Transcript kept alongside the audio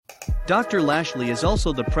Dr. Lashley is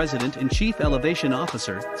also the President and Chief Elevation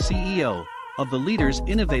Officer, CEO, of the Leaders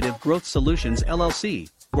Innovative Growth Solutions LLC,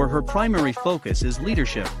 where her primary focus is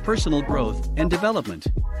leadership, personal growth, and development.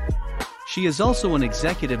 She is also an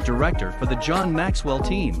executive director for the John Maxwell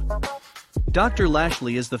team. Dr.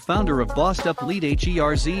 Lashley is the founder of Bossed Up Lead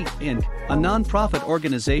HERZ, Inc., a nonprofit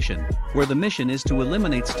organization where the mission is to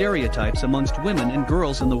eliminate stereotypes amongst women and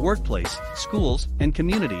girls in the workplace, schools, and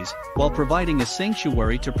communities, while providing a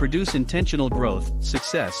sanctuary to produce intentional growth,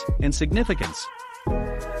 success, and significance.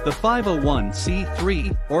 The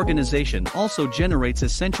 501c3 organization also generates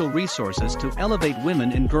essential resources to elevate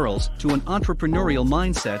women and girls to an entrepreneurial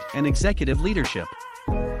mindset and executive leadership.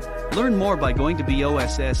 Learn more by going to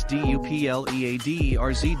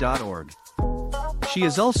bossdupleaderz.org. She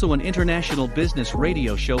is also an international business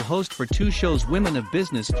radio show host for two shows, Women of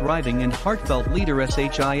Business Thriving and Heartfelt Leader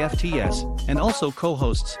SHIFTS, and also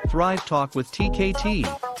co-hosts Thrive Talk with TKT.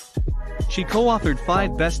 She co-authored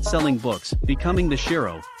 5 best-selling books: Becoming the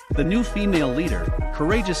Shero, The New Female Leader,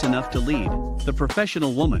 Courageous Enough to Lead, The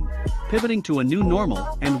Professional Woman, Pivoting to a New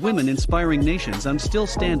Normal, and Women Inspiring Nations. I'm Still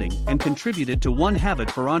Standing, and contributed to One Habit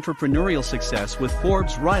for Entrepreneurial Success with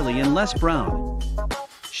Forbes, Riley, and Les Brown.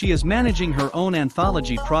 She is managing her own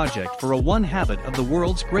anthology project for a One Habit of the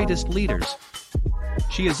World's Greatest Leaders.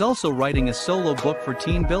 She is also writing a solo book for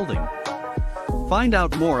team building. Find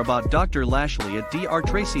out more about Dr. Lashley at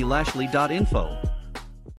drtracylashley.info.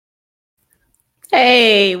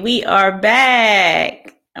 Hey, we are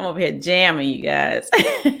back. I'm over here jamming, you guys.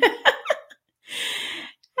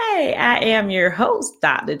 Hey, I am your host,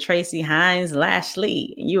 Dr. Tracy Hines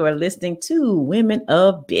Lashley. You are listening to Women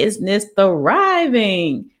of Business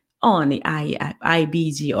Thriving on the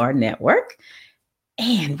IBGR network.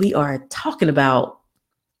 And we are talking about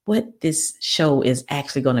what this show is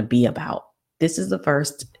actually going to be about. This is the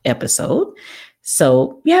first episode,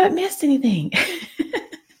 so you haven't missed anything.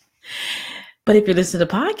 But if you're listening to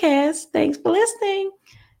the podcast, thanks for listening.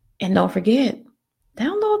 And don't forget,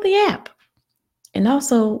 download the app. And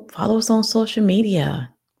also follow us on social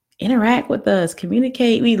media. Interact with us.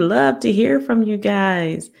 Communicate. We love to hear from you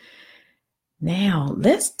guys. Now,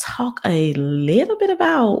 let's talk a little bit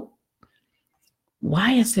about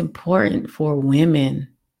why it's important for women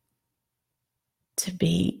to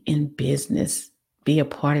be in business, be a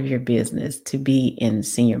part of your business, to be in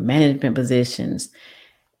senior management positions,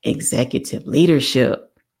 executive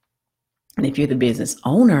leadership. And if you're the business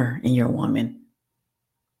owner and you're a woman,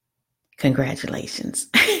 congratulations.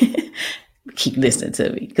 Keep listening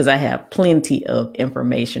to me because I have plenty of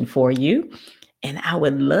information for you. And I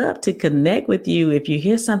would love to connect with you. If you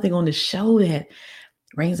hear something on the show that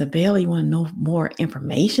rings a bell, you want to know more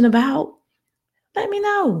information about, let me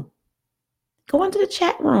know. Go into the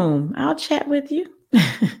chat room. I'll chat with you.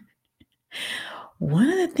 One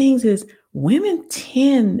of the things is women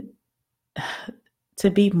tend to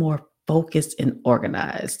be more focused and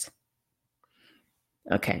organized.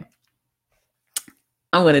 Okay.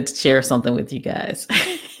 I'm going to share something with you guys.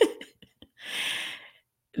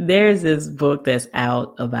 There's this book that's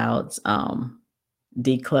out about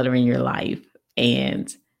decluttering your life.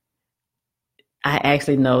 And I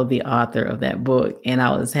actually know the author of that book. And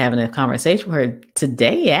I was having a conversation with her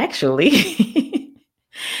today, actually.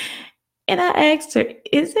 And I asked her,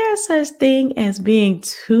 is there such thing as being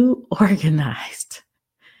too organized?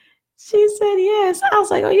 She said, yes. I was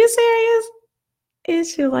like, are you serious? And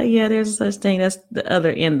she was like, yeah, there's such thing. That's the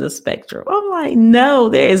other end of the spectrum. I'm like, no,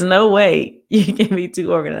 there is no way you can be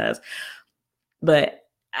too organized. But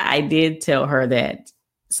I did tell her that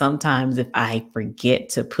sometimes if I forget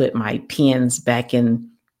to put my pens back in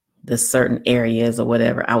the certain areas or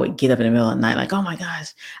whatever, I would get up in the middle of the night like, oh my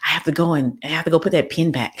gosh, I have to go put that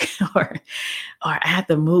pen back or I have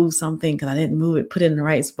to move something because I didn't move it, put it in the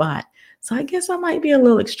right spot. So I guess I might be a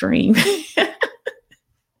little extreme.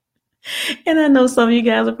 And I know some of you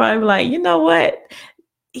guys are probably like, you know what?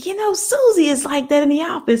 You know, Susie is like that in the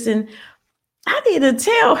office and I need to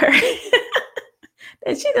tell her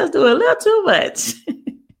that she does do a little too much.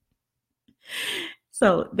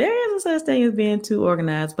 So there is a such thing as being too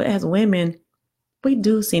organized, but as women, we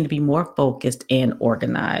do seem to be more focused and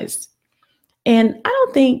organized. And I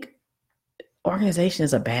don't think organization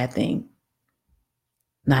is a bad thing.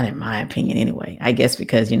 Not in my opinion anyway. I guess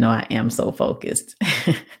because, I am so focused.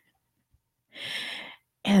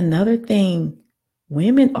 And another thing,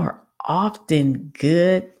 women are often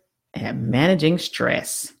good at managing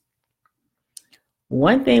stress.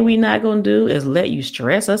 One thing we're not going to do is let you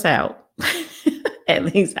stress us out. At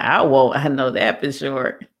least I won't. I know that for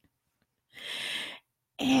sure.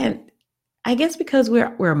 And I guess because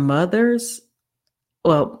we're mothers,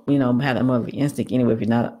 well, have that motherly instinct anyway. If you're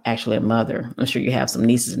not actually a mother, I'm sure you have some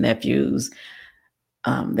nieces and nephews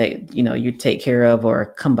that you take care of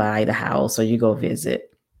or come by the house or you go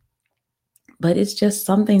visit. But it's just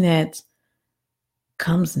something that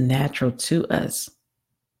comes natural to us.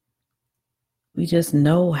 We just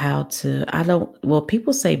know how to.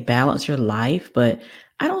 People say balance your life, but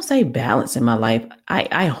I don't say balance in my life.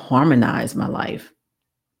 I harmonize my life.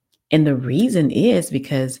 And the reason is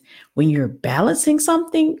because when you're balancing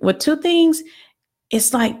something with two things,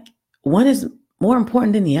 it's like one is more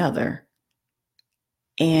important than the other.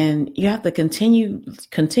 And you have to continue.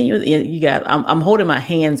 I'm holding my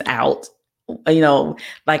hands out,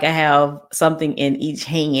 like I have something in each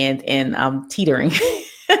hand and I'm teetering.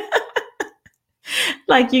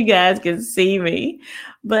 Like you guys can see me.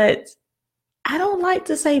 But I don't like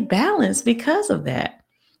to say balance because of that.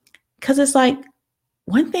 Because it's like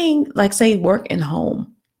one thing, like say work and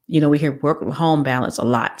home. We hear work home balance a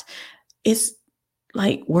lot. It's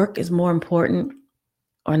like work is more important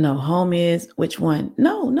or no, home is. Which one?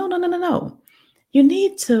 No. You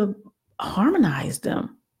need to harmonize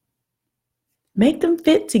them. Make them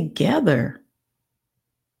fit together.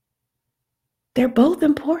 They're both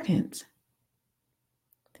important.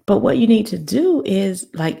 But what you need to do is,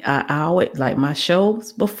 like I always, like my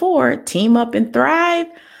shows before, Team Up and Thrive.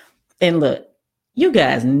 And look, you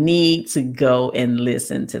guys need to go and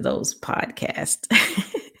listen to those podcasts.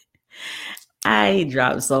 I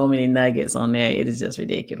dropped so many nuggets on there. It is just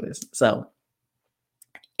ridiculous. So,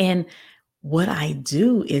 and what I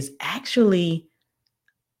do is actually,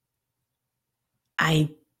 I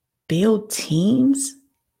build teams,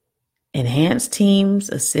 enhance teams,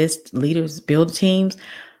 assist leaders, build teams.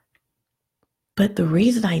 But the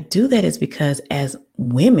reason I do that is because as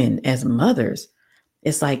women, as mothers,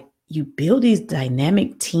 it's like you build these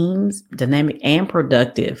dynamic teams, dynamic and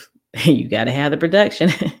productive. You got to have the production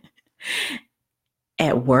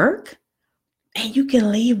at work, and you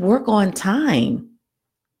can leave work on time.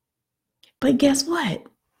 But guess what?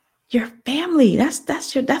 Your family,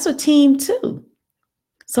 that's a team too.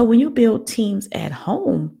 So when you build teams at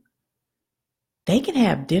home, they can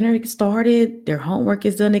have dinner started, their homework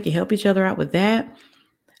is done, they can help each other out with that,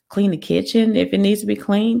 clean the kitchen if it needs to be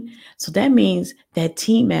cleaned. So that means that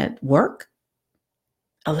team at work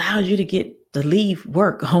allows you to leave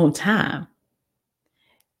work on time.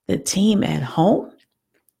 The team at home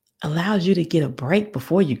allows you to get a break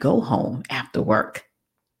before you go home after work.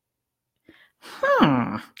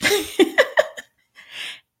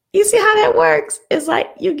 You see how that works? It's like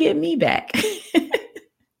you get me back.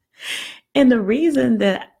 And the reason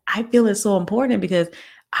that I feel it's so important because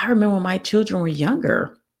I remember when my children were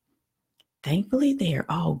younger. Thankfully, they are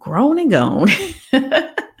all grown and gone.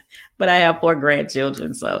 But I have 4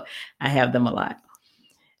 grandchildren, so I have them a lot.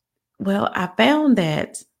 Well, I found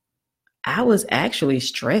that I was actually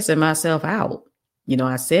stressing myself out.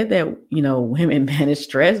 I said that, women manage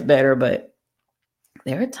stress better, but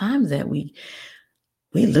there are times that we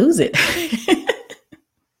lose it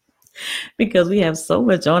because we have so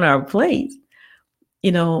much on our plate.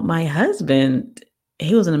 My husband,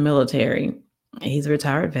 he was in the military. He's a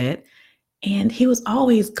retired vet, and he was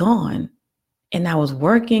always gone. And I was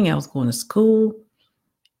working, I was going to school.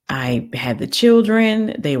 I had the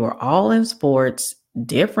children. They were all in sports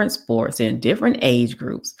in different age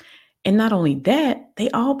groups. And not only that, they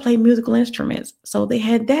all play musical instruments. So they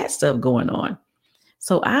had that stuff going on.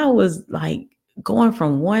 So I was like going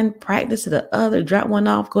from one practice to the other, drop one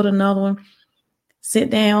off, go to another one, sit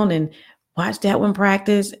down and watch that one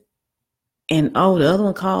practice. And the other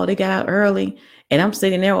one called, they got out early. And I'm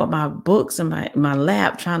sitting there with my books and my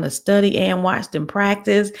lap trying to study and watch them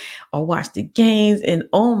practice or watch the games. And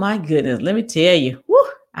oh my goodness, let me tell you,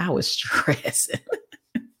 I was stressing.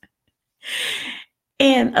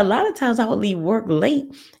 And a lot of times I would leave work late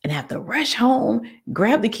and have to rush home,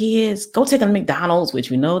 grab the kids, go take them to McDonald's, which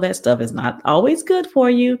we know that stuff is not always good for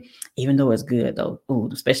you, even though it's good though. Ooh,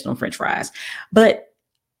 especially on French fries. But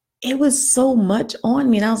it was so much on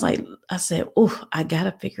me. And I said, I got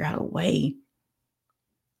to figure out a way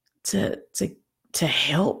to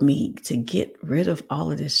help me to get rid of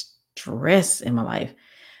all of this stress in my life.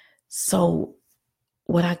 So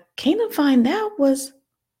what I came to find out was,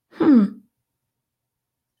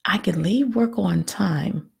 I can leave work on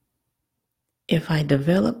time if I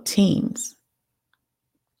develop teams,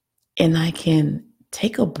 and I can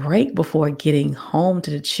take a break before getting home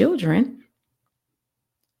to the children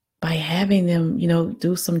by having them,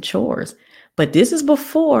 do some chores. But this is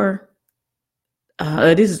before,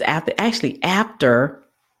 this is after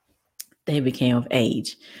they became of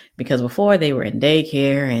age, because before they were in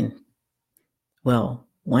daycare and, well,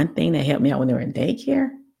 one thing that helped me out when they were in daycare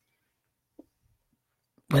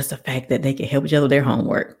was the fact that they could help each other with their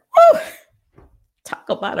homework. Woo! Talk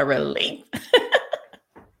about a relief.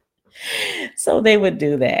 So they would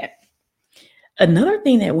do that. Another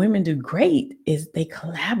thing that women do great is they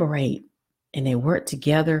collaborate and they work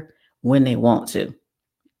together when they want to.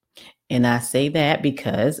 And I say that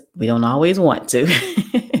because we don't always want to.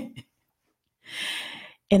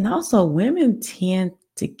 And also, women tend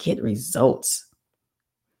to get results.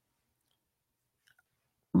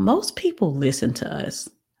 Most people listen to us.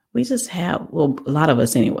 We just have, well, a lot of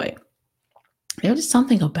us anyway. There's just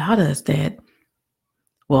something about us that,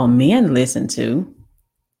 well, men listen to.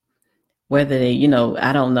 Whether they,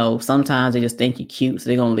 I don't know, sometimes they just think you're cute, so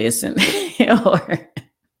they're going to listen. or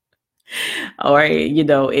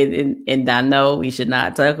and I know we should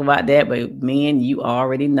not talk about that, but men, you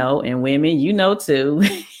already know, and women, you know too.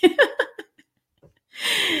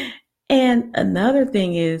 And another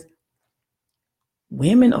thing is,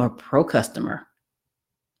 women are pro-customer.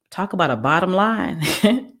 Talk about a bottom line.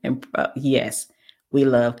 And yes, we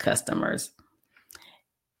love customers.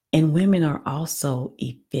 And women are also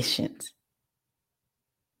efficient.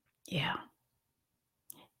 Yeah.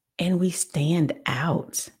 And we stand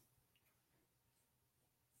out.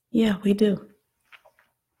 Yeah, we do.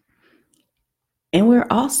 And we're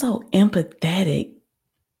also empathetic.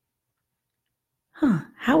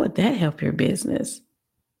 How would that help your business?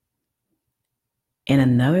 And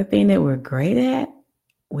another thing that we're great at,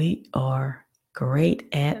 we are great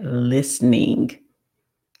at listening.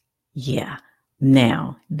 Yeah.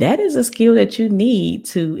 Now, that is a skill that you need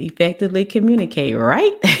to effectively communicate,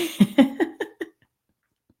 right?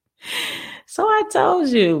 So I told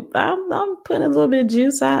you, I'm putting a little bit of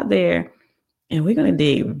juice out there, and we're going to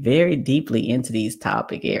dig very deeply into these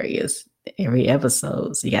topic areas every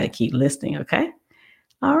episode. So you got to keep listening, okay?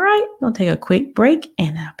 All right, we'll take a quick break,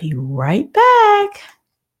 and I'll be right back.